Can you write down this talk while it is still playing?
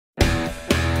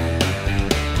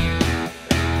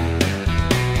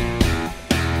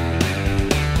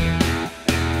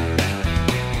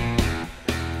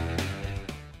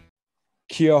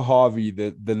Keir Harvie,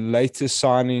 the latest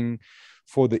signing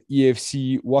for the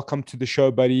EFC. Welcome to the show,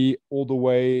 buddy, all the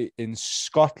way in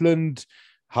Scotland.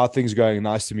 How are things going?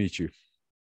 Nice to meet you.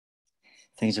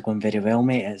 Things are going very well,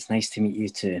 mate. It's nice to meet you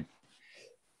too.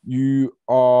 You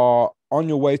are on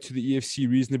your way to the EFC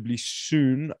reasonably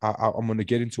soon. I'm going to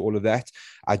get into all of that.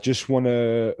 I just want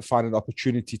to find an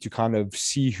opportunity to kind of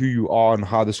see who you are and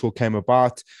how this all came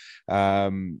about.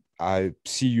 I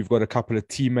see you've got a couple of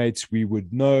teammates we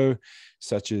would know,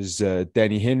 such as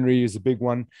Danny Henry is a big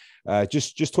one.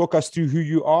 Just talk us through who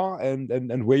you are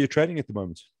and where you're training at the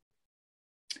moment.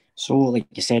 So, like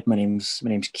you said, my name's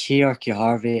Keir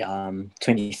Harvie. I'm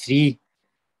 23.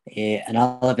 And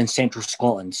I live in central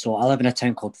Scotland. So I live in a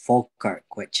town called Falkirk,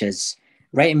 which is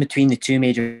right in between the two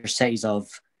major cities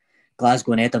of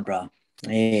Glasgow and Edinburgh.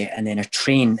 And then I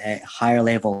train at higher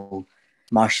level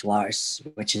martial arts,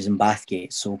 which is in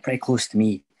Bathgate, so pretty close to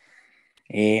me.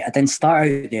 I didn't start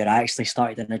out there. I actually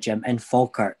started in a gym in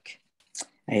Falkirk.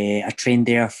 I trained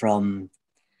there from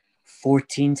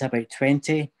 14 to about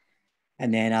 20.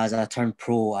 And then as I turned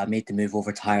pro, I made the move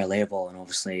over to higher level and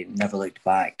obviously never looked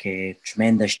back.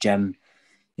 Tremendous gym.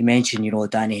 You mentioned,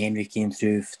 Danny Henry came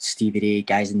through, Stevie Ray,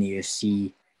 guys in the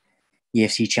UFC,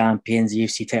 EFC champions,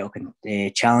 EFC title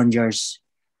challengers.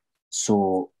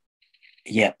 So,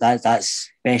 yeah,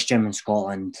 that's best gym in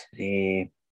Scotland.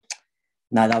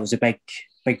 That was a big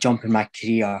jump in my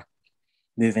career,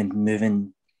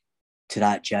 moving to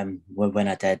that gym when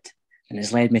I did. And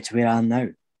it's led me to where I am now.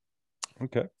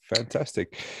 Okay,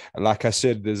 fantastic. Like I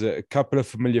said, there's a couple of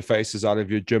familiar faces out of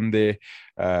your gym there.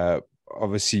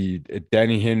 Obviously,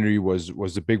 Danny Henry was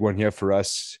the big one here for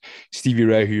us. Stevie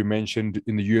Ray, who you mentioned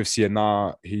in the UFC, and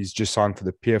now he's just signed for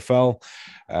the PFL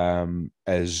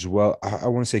as well. I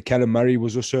want to say Callum Murray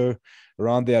was also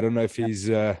around there. I don't know if he's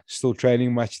still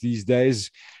training much these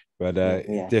days, but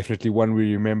definitely one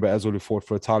we remember as well, who fought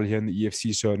for a title here in the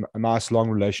EFC. So a nice long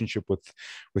relationship with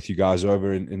you guys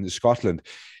over in Scotland.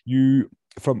 You,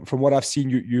 from what I've seen,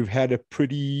 you've had a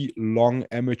pretty long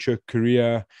amateur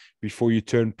career before you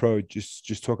turned pro.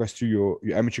 Just talk us through your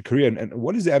amateur career and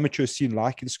what is the amateur scene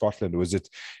like in Scotland? Was it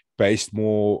based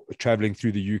more traveling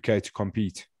through the UK to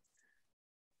compete?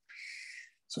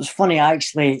 So it's funny,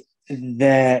 actually,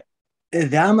 the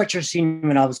amateur scene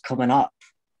when I was coming up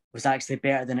was actually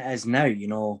better than it is now.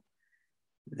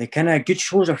 The kind of good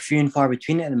shows are few and far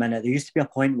between at the minute. There used to be a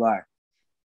point where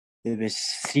there was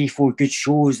 3-4 good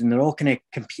shows and they're all kind of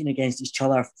competing against each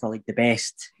other for like the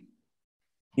best,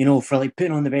 for like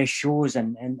putting on the best shows.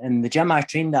 And the gym I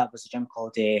trained at was a gym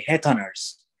called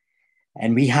Headhunters,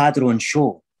 and we had our own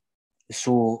show.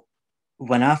 So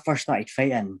when I first started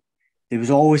fighting, there was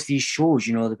always these shows,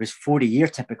 there was 4 a year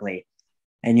typically.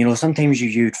 And, sometimes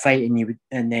you'd fight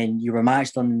and then you were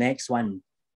matched on the next one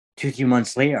 2-3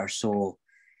 months later. So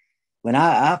when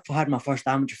I had my first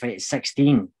amateur fight at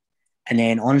 16, and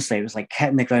then honestly, it was like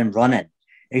hitting the ground running.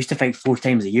 I used to fight 4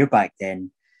 times a year back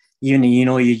then. Even,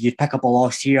 you'd pick up a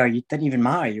loss here, it didn't even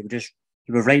matter. You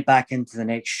were right back into the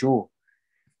next show.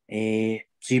 So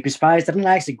you'd be surprised. I didn't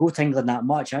actually go to England that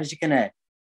much. As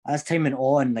time went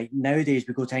on, like nowadays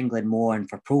we go to England more, and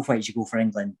for pro fights you go for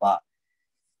England. But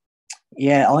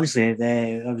yeah, honestly,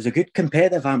 there was a good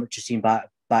competitive amateur scene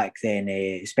back then,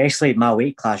 especially my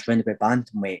weight class, round about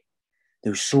bantamweight.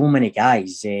 There were so many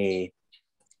guys.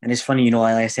 And it's funny,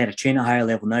 like I said, I train at higher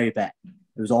level now, but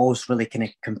it was always really kind of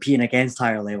competing against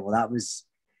higher level. That was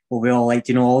what we all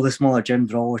liked. All the smaller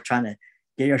gyms were always trying to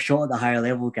get your shot at the higher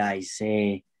level guys. Let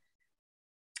me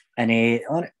think,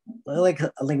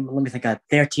 I had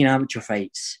 13 amateur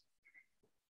fights.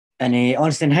 And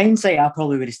honestly, in hindsight, I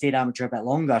probably would have stayed amateur a bit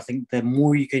longer. I think the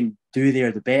more you can do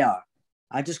there, the better.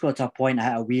 I just got to a point, I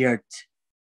had a weird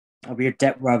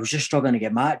dip where I was just struggling to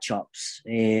get matchups.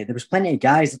 There was plenty of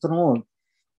guys, I don't know.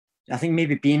 I think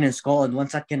maybe being in Scotland,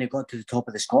 once I kind of got to the top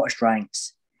of the Scottish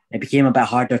ranks, it became a bit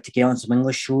harder to get on some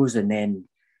English shows. And then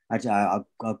I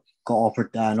got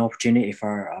offered an opportunity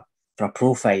for a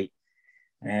pro fight.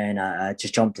 And I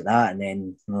just jumped at that. And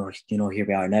then, here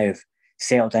we are now. I've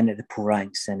settled into the pro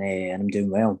ranks and I'm doing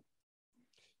well.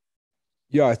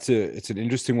 Yeah, it's an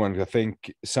interesting one. I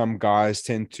think some guys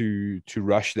tend to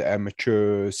rush the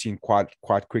amateur scene quite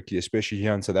quickly, especially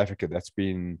here in South Africa. That's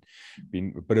been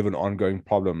a bit of an ongoing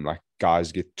problem. Like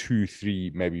guys get 2,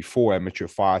 3, maybe 4 amateur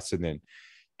fights and then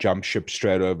jump ship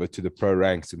straight over to the pro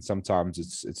ranks. And sometimes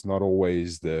it's not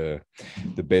always the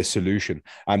best solution.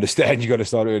 I understand you got to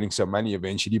start earning some money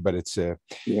eventually, but it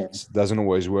doesn't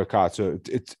always work out. So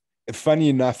funny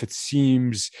enough, it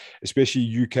seems,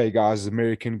 especially UK guys,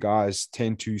 American guys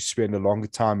tend to spend a longer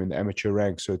time in the amateur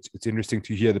ranks. So it's interesting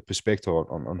to hear the perspective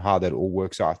on how that all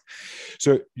works out.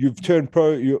 So you've turned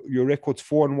pro, your record's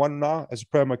 4-1 now as a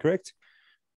pro, am I correct?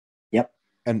 Yep.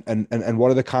 And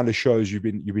what are the kind of shows you've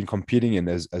been competing in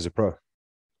as a pro?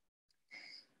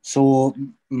 So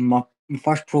my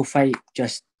first pro fight,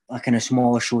 just a kind of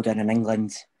smaller show down in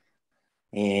England.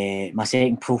 My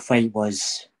second pro fight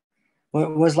was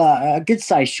like a good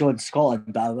sized show in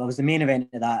Scotland, but I was the main event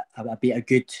of that. I beat a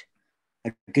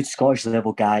good Scottish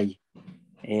level guy.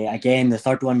 Again, the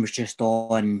third one was just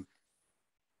on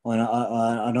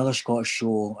another Scottish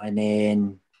show, and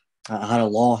then I had a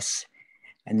loss,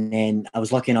 and then I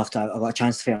was lucky enough to I got a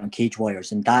chance to fight on Cage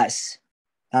Warriors, and that's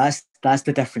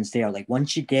the difference there. Like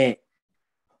once you get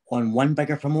on one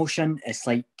bigger promotion, it's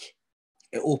like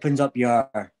it opens up your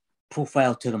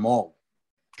profile to them all.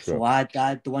 Sure. So I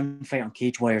had the one fight on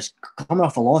Cage Warriors, coming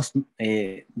off a loss,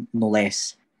 no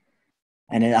less.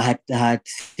 And I had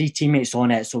 3 teammates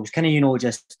on it. So it was kind of,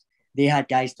 just they had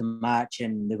guys to match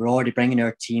and they were already bringing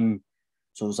their team.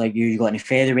 So it was like, you got any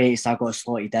featherweights, I got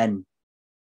slotted in.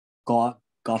 Got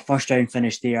a first round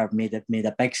finish there, made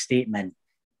a big statement.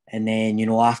 And then,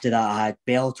 after that, I had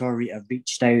Bellator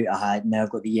reached out. Now I've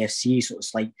got the EFC. So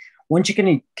it's like, once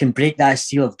you can break that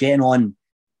seal of getting on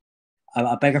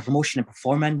a bigger promotion and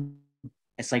performing,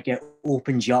 it's like it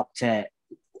opens you up to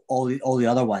all the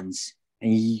other ones,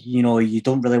 and you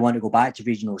don't really want to go back to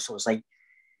regional. So it's like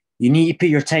you need to put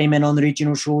your time in on the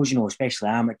regional shows, especially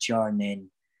amateur, and then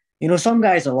some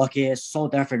guys are lucky. It's so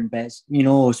different, but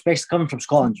especially coming from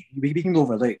Scotland, we can be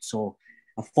overlooked. So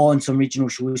I fought on some regional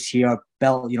shows here,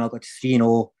 belt, I got to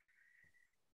 3-0.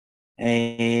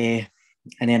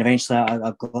 And then eventually I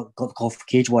got the call for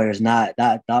Cage Warriors, and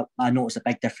that I noticed a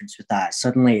big difference with that.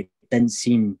 Suddenly it didn't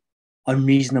seem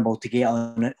unreasonable to get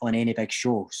on any big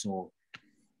show. So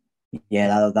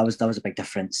yeah, that was a big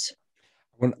difference.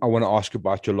 I want to ask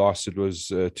about your loss. It was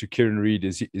to Kieran Reid.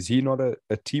 Is he not a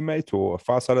teammate or a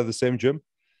far side of the same gym?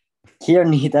 Kieran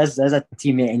Reid is a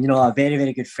teammate, and a very,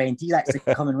 very good friend. He's actually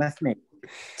coming with me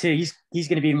too. He's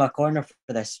going to be in my corner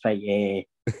for this fight.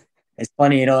 It's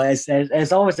funny,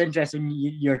 it's always interesting when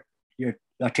you're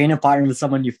a training partner with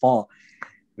someone you fought.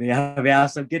 We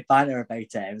have some good banter about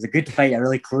it. It was a good fight, a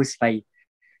really close fight.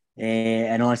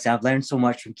 And honestly, I've learned so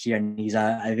much from Kieran. He's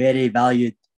a very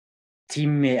valued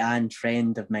teammate and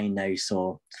friend of mine now.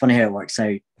 So it's funny how it works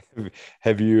out.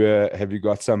 Have you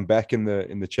got some back in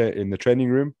the training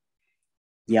room?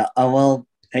 Yeah, well,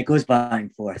 it goes back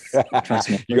and forth. Trust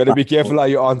me. You got to be careful how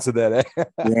you answer that, eh?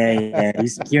 Yeah.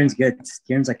 Kieran's good.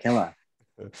 Kieran's a killer.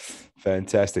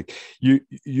 Fantastic. You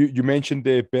mentioned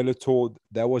there Bellator,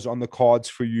 that was on the cards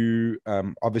for you.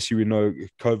 Obviously, we know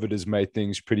COVID has made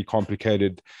things pretty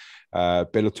complicated.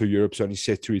 Bellator Europe's only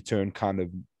set to return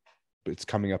it's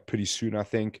coming up pretty soon, I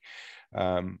think.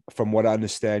 From what I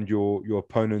understand, your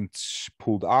opponent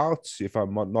pulled out, if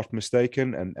I'm not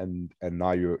mistaken, and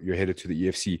now you're headed to the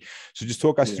EFC. So just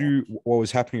talk us through what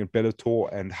was happening at Bellator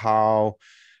and how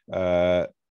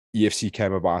EFC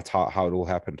came about, how it all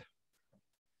happened.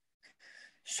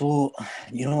 So,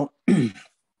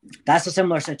 that's a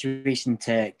similar situation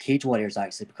to Cage Warriors,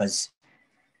 actually, because,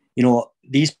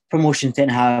 these promotions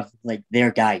didn't have, like,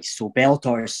 their guys. So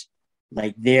Bellator's,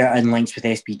 like, they're in links with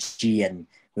SPG, and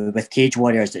with Cage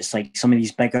Warriors, it's like some of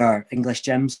these bigger English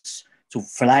gyms. So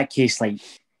for that case, like,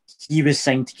 he was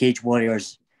signed to Cage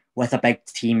Warriors with a big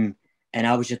team, and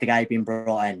I was just the guy being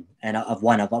brought in, and I've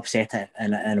won. I've upset it,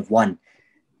 and I've won.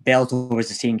 Bellator was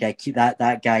the same guy.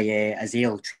 That guy,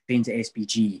 Azael, trains at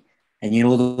SPG, and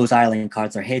those Ireland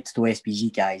cards are head to toe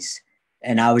SPG guys,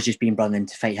 and I was just being brought in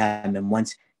to fight him. And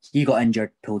once he got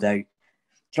injured, pulled out.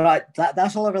 So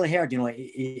that's all I really heard.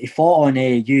 He fought on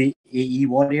UAE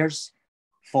Warriors,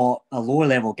 fought a lower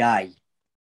level guy.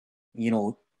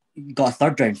 Got a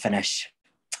third round finish.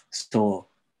 So,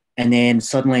 and then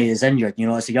suddenly is injured.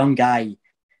 It's a young guy,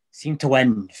 seemed to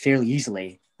win fairly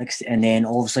easily. And then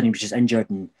all of a sudden he was just injured,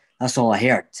 and that's all I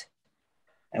heard.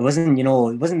 It wasn't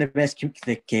the best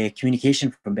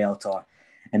communication from Bellator,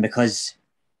 and because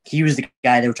he was the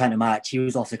guy they were trying to match, he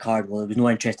was off the card. Well, there was no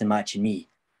interest in matching me.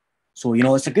 So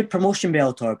it's a good promotion,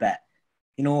 Bellator, but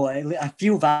I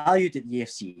feel valued at the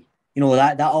EFC.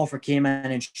 That offer came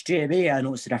in, and straight away I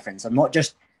noticed the difference. I'm not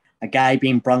just a guy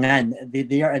being brung in.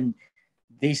 They are in.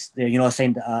 They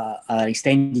signed an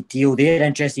extended deal. They're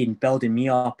interested in building me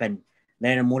up and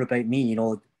learning more about me,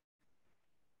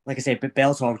 like I said, but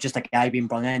Bellator was just a guy being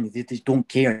brought in. They don't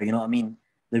care, you know what I mean?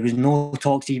 There was no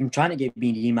talks even trying to get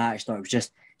me rematched, or it was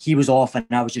just he was off and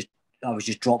I was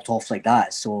just dropped off like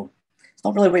that. So it's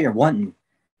not really what you're wanting.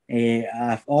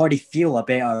 I already feel a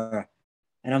better,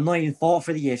 and I'm not even fought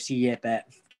for the EFC yet, but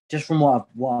just from what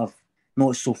I've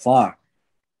noticed so far,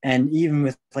 and even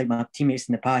with like my teammates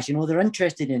in the past, they're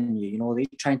interested in you. They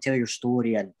try and tell your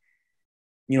story, and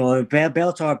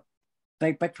Bellator,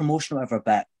 big promotion, whatever,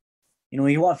 but you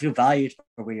want to feel valued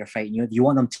for where you're fighting. You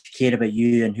want them to care about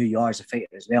you and who you are as a fighter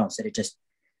as well, instead of just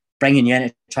bringing you in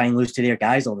to try and lose to their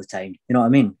guys all the time. You know what I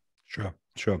mean?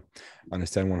 Sure.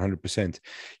 Understand 100%.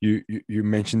 You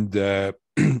mentioned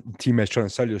teammates trying to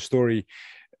sell your story.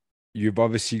 You've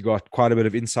obviously got quite a bit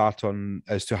of insight on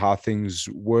as to how things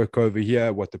work over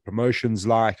here, what the promotion's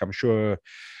like. I'm sure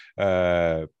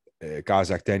guys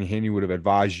like Danny Henry would have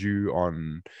advised you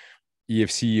on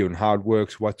EFC and how it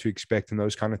works, what to expect, and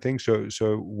those kind of things.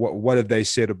 So what have they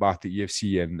said about the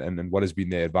EFC, and what has been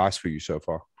their advice for you so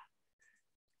far?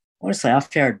 Honestly,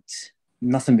 I've heard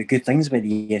nothing but good things about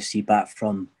the EFC.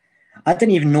 I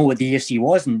didn't even know what the EFC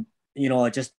was, and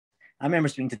I remember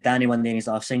speaking to Danny one day, and he's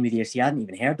like, "I've signed with the EFC." I hadn't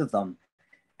even heard of them,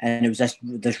 and it was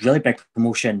this really big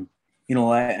promotion,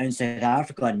 outside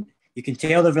Africa, and you can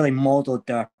tell they've really modelled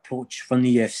their approach from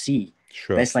the UFC.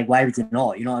 Sure. But it's like, why would you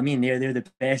not? You know what I mean? They're the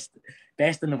best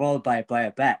in the world by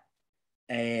a bit.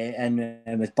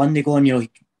 And with Bundy going,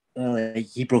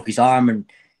 he broke his arm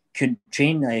and couldn't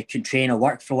train or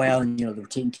work for a while, and they were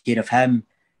taking care of him.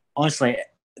 Honestly,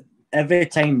 every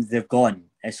time they've gone,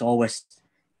 it's always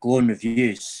glowing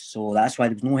reviews. So that's why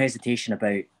there was no hesitation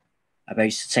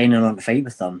about signing on to fight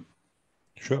with them.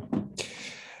 Sure.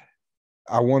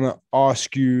 I want to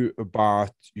ask you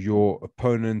about your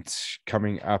opponent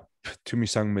coming up,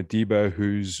 Tumisang Madiba,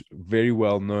 who's very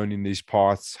well known in these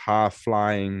parts, high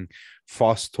flying,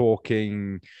 fast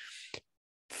talking,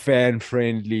 fan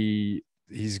friendly.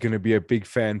 He's going to be a big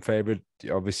fan favorite.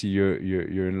 Obviously,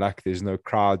 you're in luck. There's no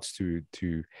crowds to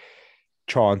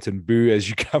chant and boo as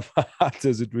you come out,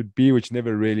 as it would be, which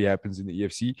never really happens in the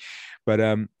EFC. But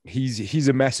he's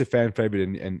a massive fan favorite,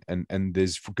 and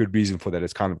there's good reason for that.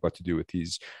 It's kind of got to do with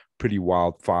his pretty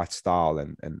wild fight style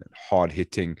and hard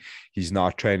hitting. He's now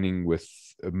training with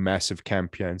a massive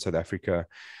camp here in South Africa.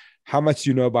 How much do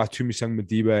you know about Tumisang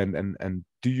Madiba, and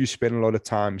do you spend a lot of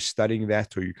time studying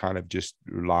that, or you kind of just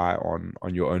rely on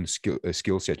your own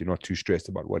skill set? You're not too stressed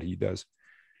about what he does?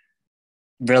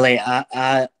 Really,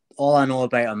 I all I know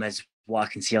about him is what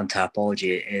I can see on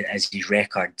Tapology is his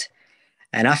record.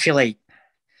 And I feel like,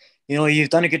 you've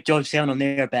done a good job selling him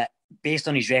there, but based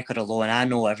on his record alone, I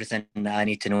know everything that I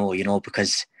need to know,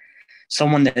 because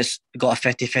someone that's got a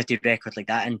 50-50 record like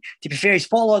that, and to be fair, he's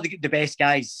fought a lot of the best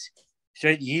guys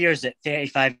throughout the years at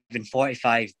 35 and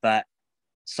 45, but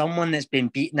someone that's been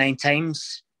beat 9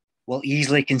 times will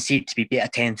easily concede to be beat a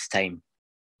 10th time.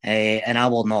 And I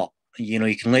will not. You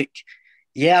can look,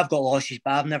 I've got losses,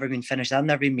 but I've never been finished. I've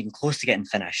never even been close to getting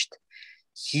finished.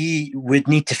 He would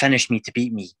need to finish me to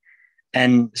beat me.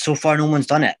 And so far, no one's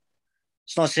done it.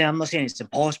 I'm not saying it's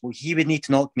impossible. He would need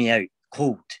to knock me out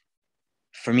cold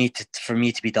for me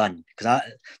to be done. Because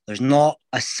there's not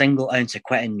a single ounce of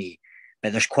quitting me,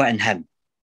 but there's quitting him.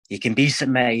 You can be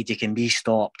submitted, you can be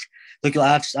stopped. Look,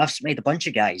 I've submitted a bunch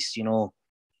of guys,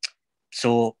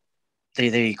 So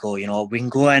there you go. We can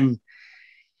go in.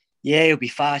 Yeah, he'll be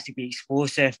fast, he'll be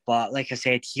explosive, but like I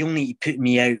said, he'll need to put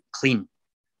me out clean,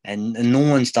 and no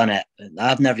one's done it.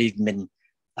 I've never even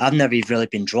really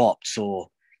been dropped,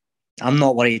 so I'm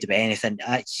not worried about anything.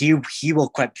 He will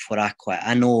quit before I quit.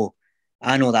 I know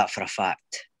that for a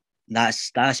fact.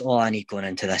 That's all I need going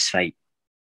into this fight.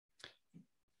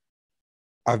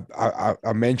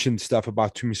 I mentioned stuff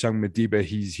about Tumisang Madiba.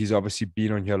 He's obviously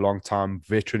been on here a long time,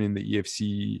 veteran in the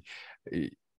EFC.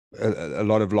 A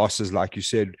lot of losses, like you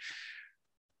said,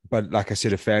 but like I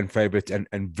said, a fan favorite and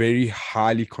very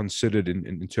highly considered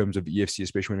in terms of EFC,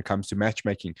 especially when it comes to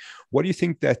matchmaking. What do you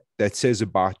think that says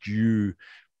about you,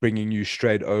 bringing you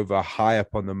straight over high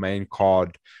up on the main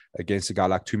card against a guy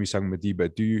like Tumisang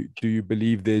Madiba? Do you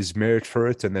believe there's merit for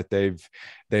it, and that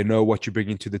they know what you're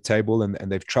bringing to the table,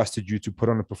 and they've trusted you to put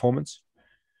on a performance?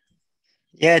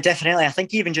 Yeah, definitely. I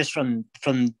think even just from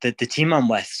the team I'm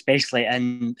with, especially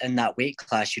in that weight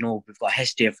class, we've got a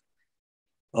history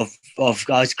of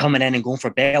guys coming in and going for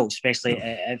belts, especially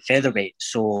at featherweight.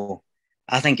 So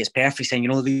I think it's perfect. Saying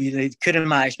they couldn't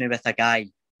match me with a guy,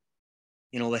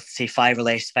 with say 5 or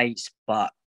less fights,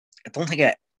 but I don't think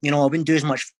it. It wouldn't do as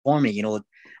much for me.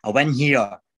 I win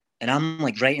here, and I'm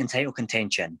like right in title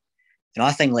contention.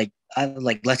 I think I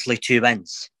literally 2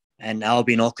 wins, and I'll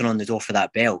be knocking on the door for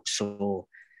that belt. So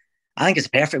I think it's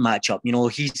a perfect matchup.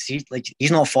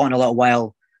 He's not fought in a little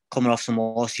while, coming off some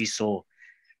losses. So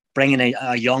bringing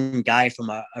a young guy from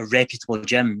a reputable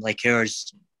gym like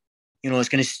yours it's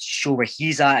going to show where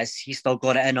he's at. Is he still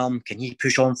got it in him? Can he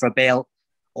push on for a belt?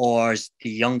 Or is the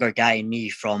younger guy in me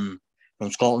from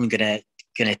Scotland gonna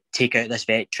take out this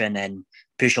veteran and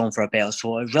push on for a belt?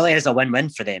 So it really is a win-win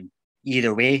for them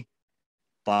either way.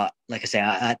 But like I say,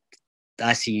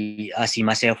 I see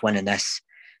myself winning this,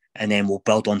 and then we'll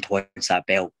build on towards that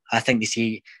belt. I think they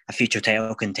see a future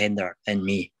title contender in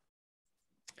me.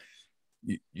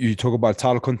 You talk about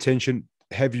title contention.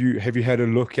 Have you had a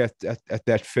look at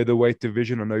that featherweight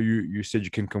division? I know you said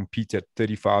you can compete at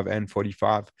 35 and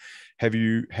 45. Have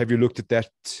you looked at that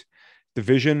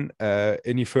division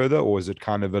any further, or is it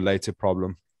kind of a later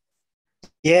problem?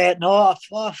 Yeah, no,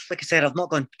 like I said, I've not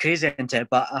gone crazy into it,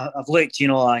 but I've looked.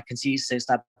 I can see it's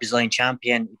that Brazilian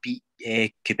champion beat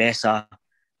Cabeza.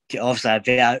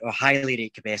 Obviously, I highly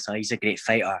rate Cabeza. He's a great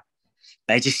fighter,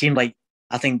 but it just seemed like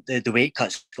I think the weight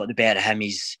cut's got the better of him.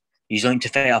 He's going to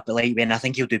fight up at lightweight, and I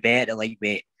think he'll do better at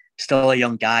lightweight. Still a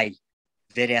young guy,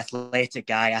 very athletic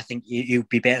guy. I think he'll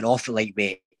be better off at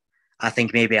lightweight. I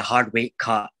think maybe a hard weight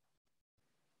cut,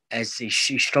 as he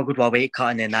struggled with a weight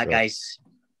cut, and then that guy's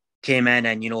came in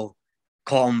and,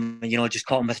 caught him, just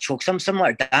caught him with a choke.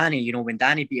 Similar to Danny, when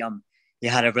Danny beat him, he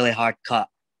had a really hard cut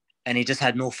and he just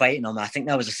had no fight in him. I think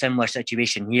that was a similar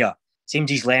situation here. Seems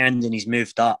he's learned and he's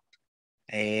moved up.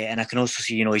 And I can also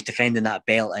see, he's defending that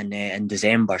belt in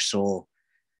December. So,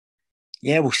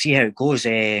 yeah, we'll see how it goes.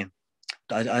 I'm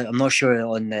not sure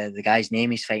on the guy's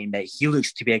name he's fighting, but he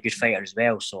looks to be a good fighter as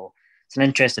well. So it's an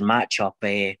interesting matchup.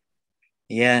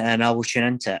 And I will tune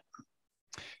into it.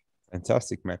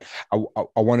 Fantastic, man.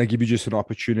 I want to give you just two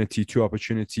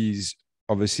opportunities,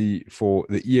 obviously, for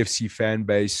the EFC fan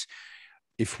base.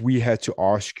 If we had to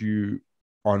ask you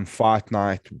on fight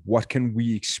night, what can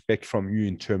we expect from you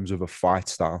in terms of a fight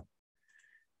style?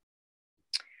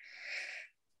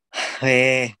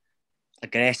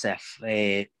 Aggressive,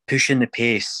 pushing the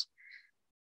pace,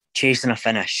 chasing a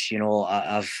finish.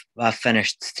 I've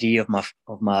finished 3 of my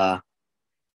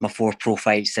 4 pro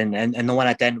fights, and the one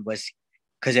I didn't was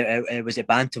because it was a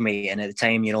bantamweight, and at the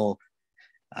time,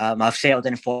 I've settled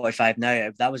in 45 now.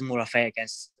 That was more a fight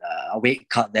against a weight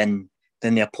cut than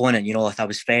the opponent. If I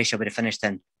was fresh, I would have finished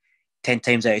in 10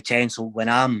 times out of 10. So when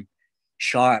I'm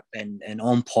sharp and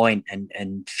on point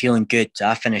and feeling good,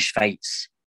 I finish fights.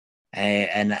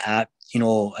 If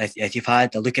you've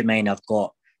had a look at mine, I've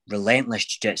got relentless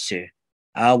jiu-jitsu.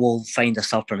 I will find a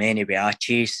sub from anywhere. I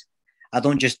chase. I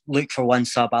don't just look for one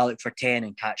sub. I look for 10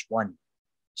 and catch one.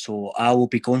 So I will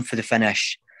be going for the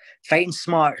finish. Fighting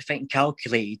smart, fighting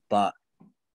calculated, but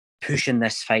pushing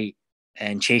this fight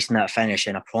and chasing that finish,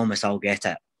 and I promise I'll get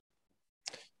it.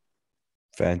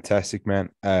 Fantastic,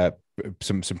 man.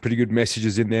 Some pretty good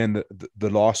messages in there. And the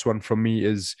last one from me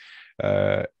is,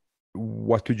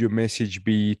 what would your message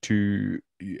be to,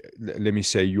 let me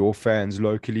say, your fans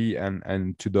locally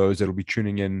and to those that will be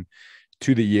tuning in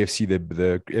to the EFC,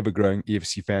 the ever-growing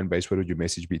EFC fan base? What would your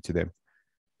message be to them?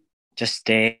 Just,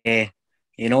 keep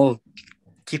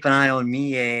an eye on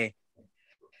me.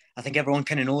 I think everyone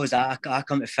kind of knows that I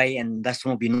come to fight, and this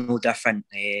one will be no different.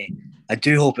 I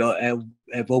do hope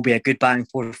it will be a good back and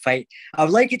forth fight. I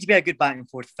would like it to be a good back and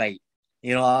forth fight.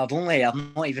 I've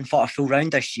not even fought a full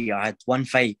round this year. I had one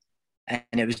fight, and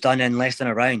it was done in less than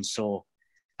a round. So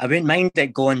I wouldn't mind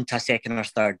it going to a second or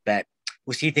third, but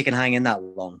we'll see if they can hang in that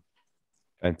long.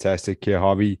 Fantastic, Keir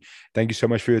Harvie. Thank you so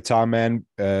much for your time, man.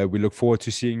 We look forward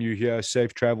to seeing you here.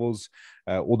 Safe travels.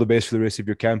 All the best for the rest of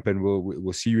your camp, and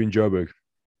we'll see you in Joburg.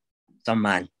 Some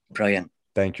man. Brilliant.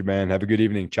 Thank you, man. Have a good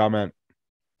evening. Ciao, man.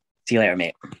 See you later,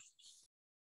 mate.